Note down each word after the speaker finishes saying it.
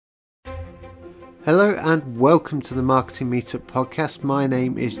Hello and welcome to the Marketing Meetup podcast. My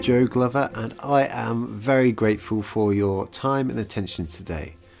name is Joe Glover and I am very grateful for your time and attention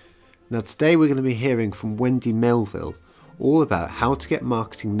today. Now today we're going to be hearing from Wendy Melville all about how to get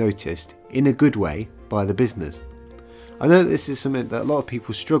marketing noticed in a good way by the business. I know that this is something that a lot of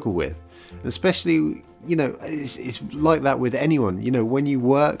people struggle with, especially, it's like that with anyone. When you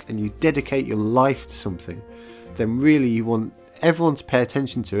work and you dedicate your life to something, then really you want everyone to pay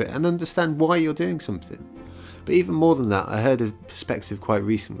attention to it and understand why you're doing something. But even more than that, I heard a perspective quite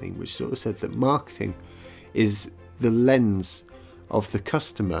recently which sort of said that marketing is the lens of the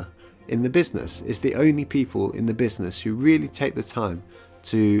customer in the business. It's the only people in the business who really take the time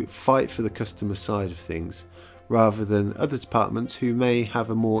to fight for the customer side of things, rather than other departments who may have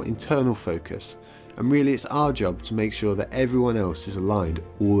a more internal focus. And really it's our job to make sure that everyone else is aligned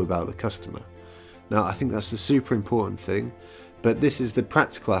all about the customer. Now I think that's a super important thing, but this is the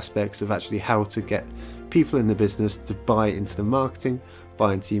practical aspects of actually how to get people in the business to buy into the marketing,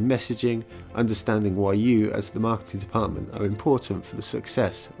 buy into your messaging, understanding why you as the marketing department are important for the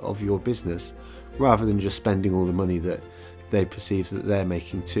success of your business, rather than just spending all the money that they perceive that they're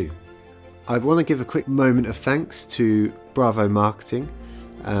making too. I want to give a quick moment of thanks to Bravo Marketing,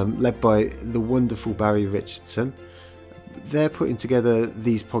 led by the wonderful Barry Richardson. They're putting together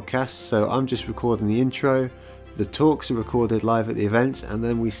these podcasts, so I'm just recording the intro. The talks are recorded live at the events, and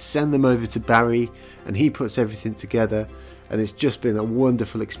then we send them over to Barry and he puts everything together, and it's just been a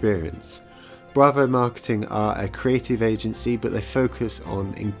wonderful experience. Bravo Marketing are a creative agency, but they focus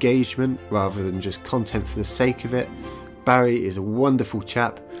on engagement rather than just content for the sake of it. Barry is a wonderful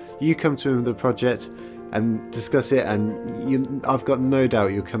chap. You come to him with a project and discuss it, and I've got no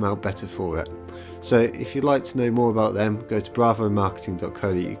doubt you'll come out better for it. So if you'd like to know more about them, go to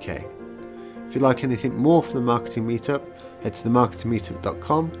bravomarketing.co.uk. If you'd like anything more from the Marketing Meetup, head to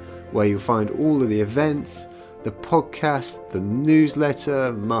themarketingmeetup.com, where you'll find all of the events, the podcast, the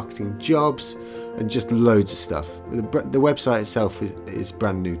newsletter, marketing jobs, and just loads of stuff. The website itself is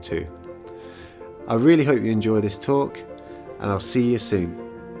brand new too. I really hope you enjoy this talk, and I'll see you soon.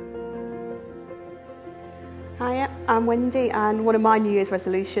 Hi, I'm Wendy, and one of my New Year's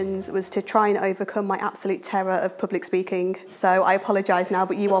resolutions was to try and overcome my absolute terror of public speaking. So I apologise now,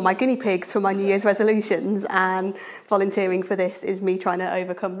 but you are my guinea pigs for my New Year's resolutions, and volunteering for this is me trying to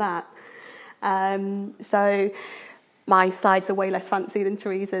overcome that. So my slides are way less fancy than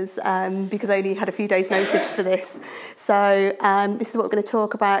Teresa's because I only had a few days' notice for this. So this is what we're going to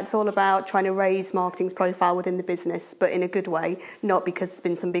talk about. It's all about trying to raise marketing's profile within the business, but in a good way, not because it's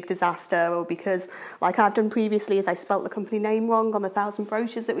been some big disaster or because, like I've done previously, as I spelt the company name wrong on the 1,000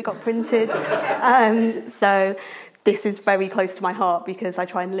 brochures that we got printed. So this is very close to my heart because I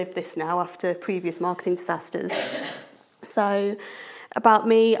try and live this now after previous marketing disasters. So about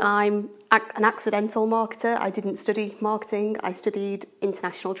me, I'm an accidental marketer. I didn't study marketing. I studied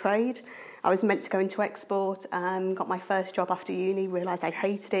international trade. I was meant to go into export and got my first job after uni, realised I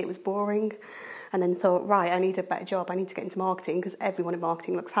hated it, it was boring, and then thought, right, I need a better job. I need to get into marketing because everyone in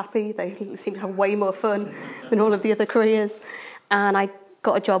marketing looks happy. They seem to have way more fun than all of the other careers. And I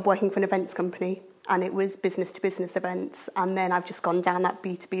got a job working for an events company, and it was business-to-business events, and then I've just gone down that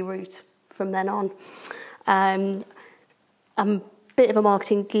B2B route from then on. I'm bit of a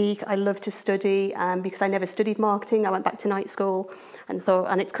marketing geek. I love to study because I never studied marketing. I went back to night school and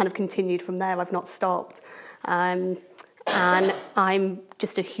it's kind of continued from there. I've not stopped. And I'm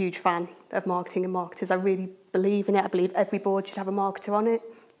just a huge fan of marketing and marketers. I really believe in it. I believe every board should have a marketer on it.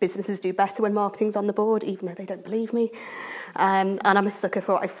 Businesses do better when marketing's on the board, even though they don't believe me. And I'm a sucker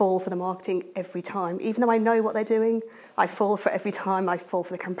for it. I fall for the marketing every time. Even though I know what they're doing, I fall for it every time. I fall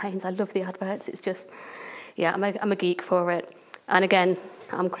for the campaigns. I love the adverts. It's just, yeah, I'm a geek for it. And again,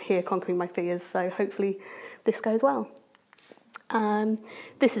 I'm here conquering my fears, so hopefully this goes well.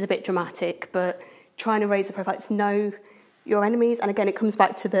 This is a bit dramatic, but trying to raise the profile, it's know your enemies. And again, it comes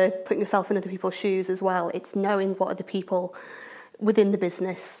back to the putting yourself in other people's shoes as well. It's knowing what other people within the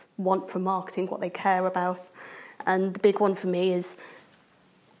business want from marketing, what they care about. And the big one for me is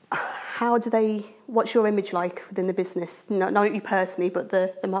what's your image like within the business? Not you personally, but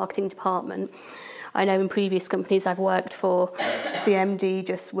the marketing department. I know in previous companies I've worked for, the MD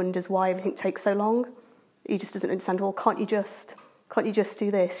just wonders why everything takes so long. He just doesn't understand, well, can't you just do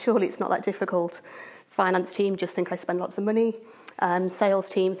this? Surely it's not that difficult. Finance team just think I spend lots of money. Sales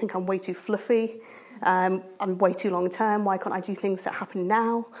team think I'm way too fluffy. I'm way too long term. Why can't I do things that happen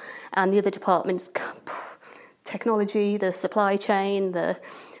now? And the other departments, technology, the supply chain,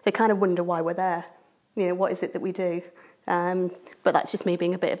 they kind of wonder why we're there. What is it that we do? But that's just me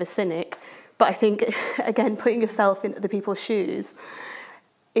being a bit of a cynic. But I think, again, putting yourself in other people's shoes,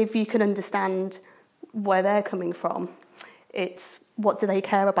 if you can understand where they're coming from. It's what do they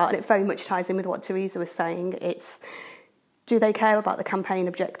care about? And it very much ties in with what Teresa was saying. It's, do they care about the campaign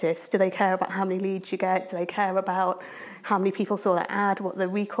objectives? Do they care about how many leads you get? Do they care about how many people saw that ad, what the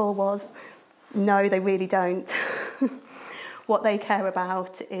recall was? No, they really don't. What they care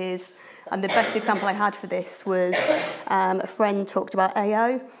about is, and the best example I had for this was a friend talked about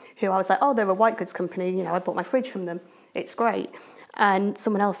AO, who I was like, oh, they're a white goods company, you know, I bought my fridge from them, it's great. And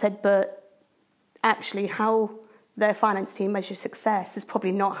someone else said, but actually how their finance team measures success is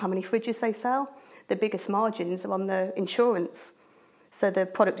probably not how many fridges they sell. The biggest margins are on the insurance, so the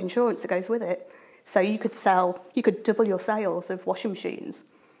product insurance that goes with it. So you could double your sales of washing machines,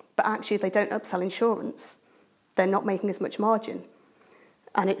 but actually if they don't upsell insurance, they're not making as much margin.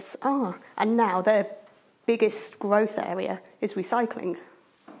 And and now their biggest growth area is recycling.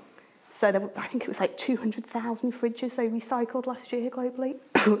 So I think it was like 200,000 fridges they recycled last year globally.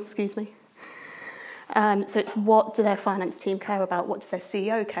 Excuse me. So it's what do their finance team care about? What does their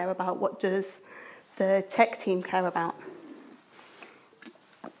CEO care about? What does the tech team care about?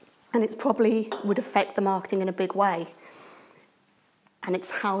 And it probably would affect the marketing in a big way. And it's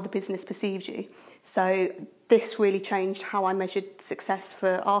how the business perceives you. So this really changed how I measured success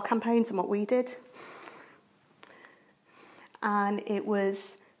for our campaigns and what we did. And it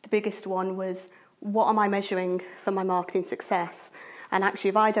was, the biggest one was, what am I measuring for my marketing success? And actually,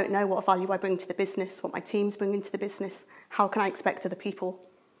 if I don't know what value I bring to the business, what my team's bringing to the business, how can I expect other people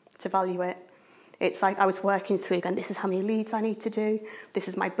to value it? It's like I was working through, going, this is how many leads I need to do, this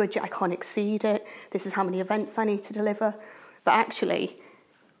is my budget, I can't exceed it, this is how many events I need to deliver. But actually,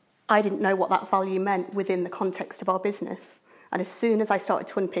 I didn't know what that value meant within the context of our business. And as soon as I started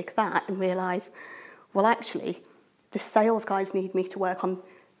to unpick that and realise, well, actually, the sales guys need me to work on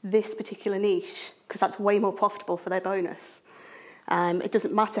this particular niche because that's way more profitable for their bonus. It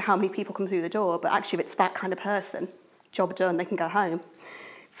doesn't matter how many people come through the door, but actually if it's that kind of person, job done, they can go home.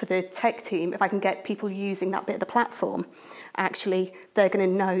 For the tech team, if I can get people using that bit of the platform, actually they're going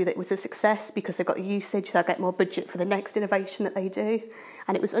to know that it was a success because they've got the usage, they'll get more budget for the next innovation that they do.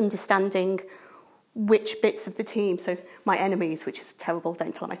 And it was understanding which bits of the team, so my enemies, which is terrible,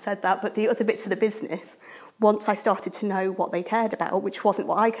 don't tell them I said that, but the other bits of the business, once I started to know what they cared about, which wasn't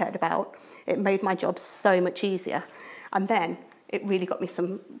what I cared about, it made my job so much easier. And then it really got me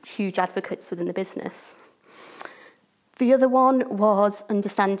some huge advocates within the business. The other one was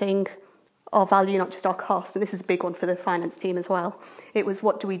understanding our value, not just our cost, and this is a big one for the finance team as well. It was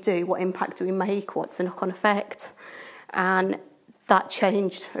what do we do, what impact do we make, what's the knock-on effect, and that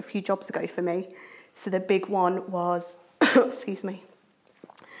changed a few jobs ago for me. So the big one was, excuse me,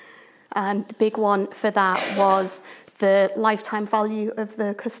 the big one for that was the lifetime value of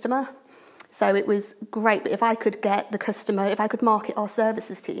the customer. So it was great, but if I could get the customer, if I could market our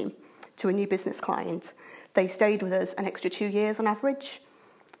services team to a new business client, they stayed with us an extra 2 years on average.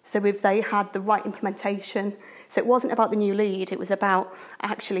 So if they had the right implementation, so it wasn't about the new lead, it was about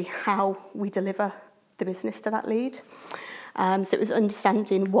actually how we deliver the business to that lead. So it was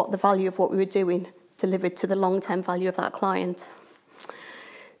understanding what the value of what we were doing delivered to the long-term value of that client.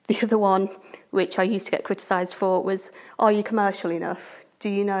 The other one, which I used to get criticised for, was, are you commercial enough? Do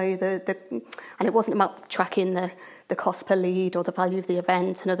you know and it wasn't about tracking the cost per lead or the value of the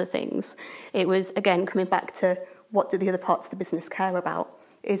event and other things. It was, again, coming back to what do the other parts of the business care about?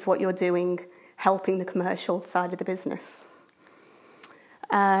 Is what you're doing helping the commercial side of the business?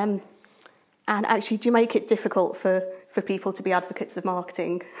 And actually, do you make it difficult for people to be advocates of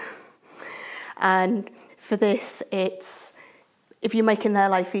marketing? And for this, it's, if you're making their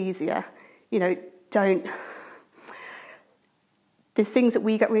life easier, there's things that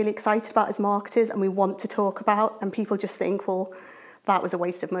we get really excited about as marketers and we want to talk about, and people just think, well, that was a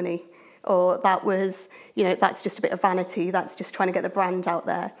waste of money, or that was, that's just a bit of vanity, that's just trying to get the brand out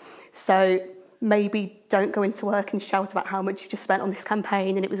there. So maybe don't go into work and shout about how much you just spent on this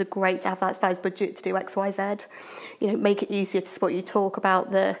campaign and it was great to have that size budget to do X, Y, Z. Make it easier to support you, talk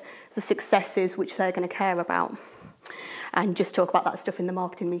about the successes which they're going to care about, and just talk about that stuff in the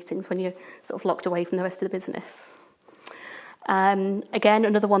marketing meetings when you're sort of locked away from the rest of the business. Again,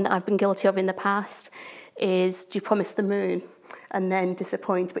 another one that I've been guilty of in the past is, do you promise the moon and then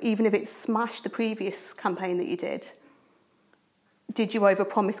disappoint? But even if it smashed the previous campaign that you did you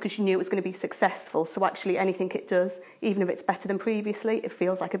overpromise because you knew it was going to be successful? So actually anything it does, even if it's better than previously, it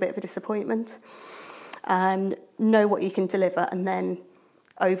feels like a bit of a disappointment. Know what you can deliver and then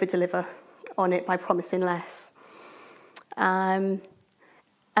over-deliver on it by promising less. And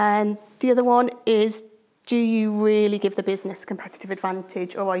the other one is, do you really give the business a competitive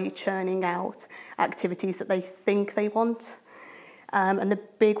advantage, or are you churning out activities that they think they want? And the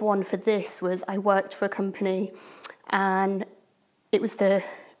big one for this was I worked for a company and it was the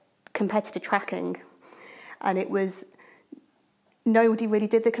competitor tracking. And it was, nobody really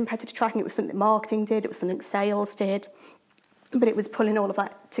did the competitor tracking. It was something marketing did, it was something sales did, but it was pulling all of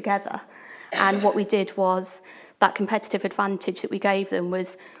that together. And what we did was, that competitive advantage that we gave them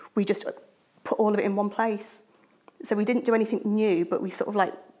was we just put all of it in one place. So we didn't do anything new, but we sort of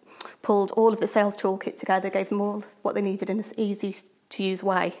like pulled all of the sales toolkit together, gave them all what they needed in an easy to use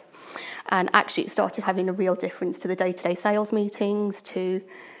way. And actually it started having a real difference to the day-to-day sales meetings, to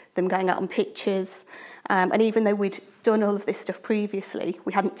them going out on pitches. And even though we'd done all of this stuff previously,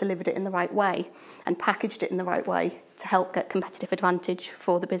 we hadn't delivered it in the right way and packaged it in the right way to help get competitive advantage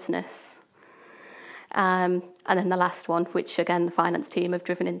for the business. And then the last one, which again the finance team have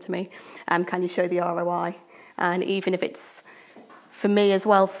driven into me, can you show the ROI? And even if it's, for me as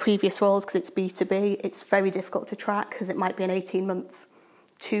well, previous roles, because it's B2B, it's very difficult to track because it might be an 18-month,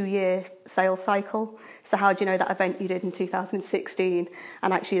 2-year sales cycle. So how do you know that event you did in 2016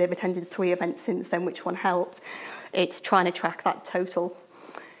 and actually they've attended 3 events since then, which one helped? It's trying to track that total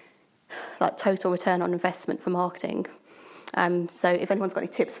return on investment for marketing. So if anyone's got any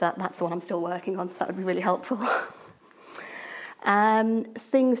tips for that, that's the one I'm still working on, so that would be really helpful.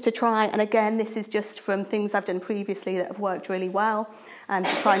 Things to try, and again, this is just from things I've done previously that have worked really well, and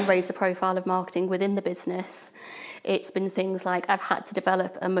to try and raise the profile of marketing within the business. It's been things like I've had to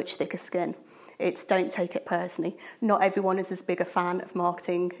develop a much thicker skin. It's don't take it personally. Not everyone is as big a fan of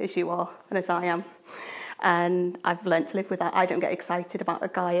marketing as you are and as I am. And I've learned to live with that. I don't get excited about a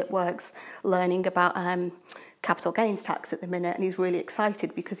guy at work's learning about capital gains tax at the minute, and he's really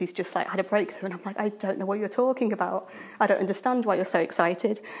excited because he's just like had a breakthrough, and I'm like, I don't know what you're talking about. I don't understand why you're so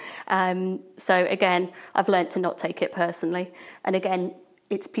excited. So again, I've learned to not take it personally. And again,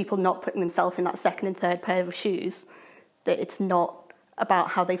 it's people not putting themselves in that second and third pair of shoes, that it's not about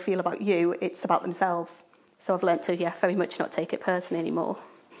how they feel about you, it's about themselves. So I've learned to, very much not take it personally anymore.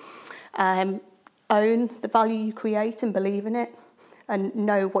 Own the value you create and believe in it, and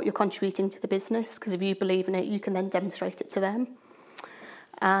know what you're contributing to the business, because if you believe in it, you can then demonstrate it to them.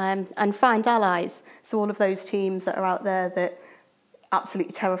 And find allies. So all of those teams that are out there that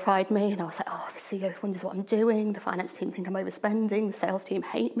absolutely terrified me, and I was like, the CEO wonders what I'm doing, the finance team think I'm overspending, the sales team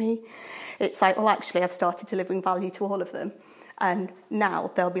hate me. It's like, well, actually, I've started delivering value to all of them. And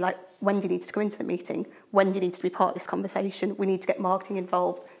now they'll be like, Wendy needs to go into the meeting. Wendy needs to be part of this conversation. We need to get marketing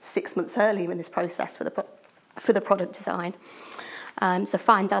involved 6 months earlier in this process for the product design. So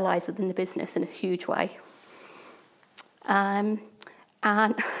find allies within the business in a huge way. And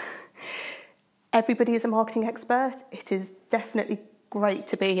everybody is a marketing expert. It is definitely great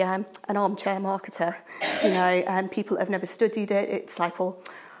to be an armchair marketer. People that have never studied it, it's like, well,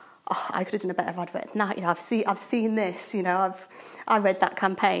 I could have done a better advert than that. I've seen this. I read that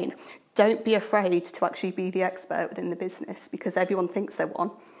campaign. Don't be afraid to actually be the expert within the business, because everyone thinks they're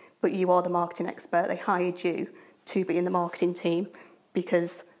one, but you are the marketing expert. They hired you to be in the marketing team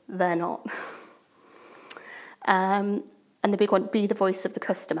because they're not. And the big one, be the voice of the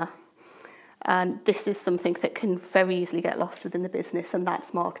customer. This is something that can very easily get lost within the business, and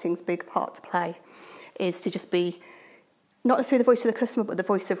that's marketing's big part to play, is to just be not necessarily the voice of the customer, but the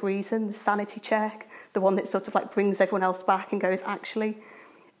voice of reason, the sanity check, the one that sort of like brings everyone else back and goes, actually,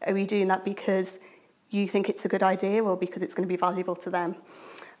 are we doing that because you think it's a good idea or because it's going to be valuable to them?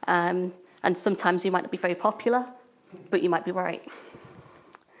 And sometimes you might not be very popular, but you might be right.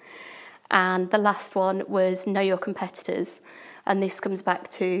 And the last one was know your competitors. And this comes back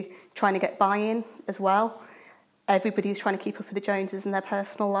to trying to get buy-in as well. Everybody's trying to keep up with the Joneses in their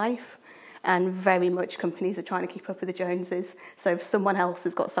personal life. And very much companies are trying to keep up with the Joneses. So if someone else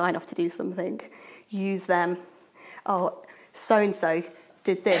has got sign-off to do something, use them. Oh, so-and-so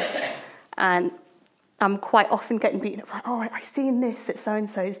did this. And I'm quite often getting beaten up like, I seen this that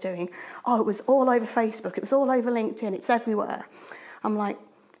so-and-so's doing. It was all over Facebook. It was all over LinkedIn. It's everywhere. I'm like,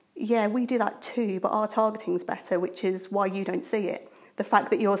 yeah, we do that too, but our targeting's better, which is why you don't see it. The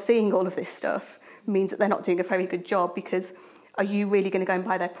fact that you're seeing all of this stuff means that they're not doing a very good job, because are you really going to go and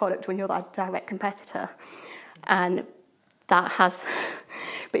buy their product when you're that direct competitor? And that has...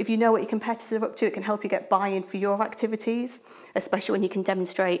 But if you know what your competitors are up to, it can help you get buy-in for your activities, especially when you can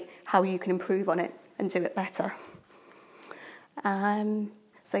demonstrate how you can improve on it and do it better.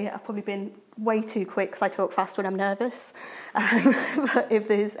 I've probably been way too quick because I talk fast when I'm nervous. But if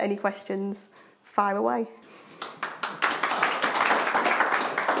there's any questions, fire away.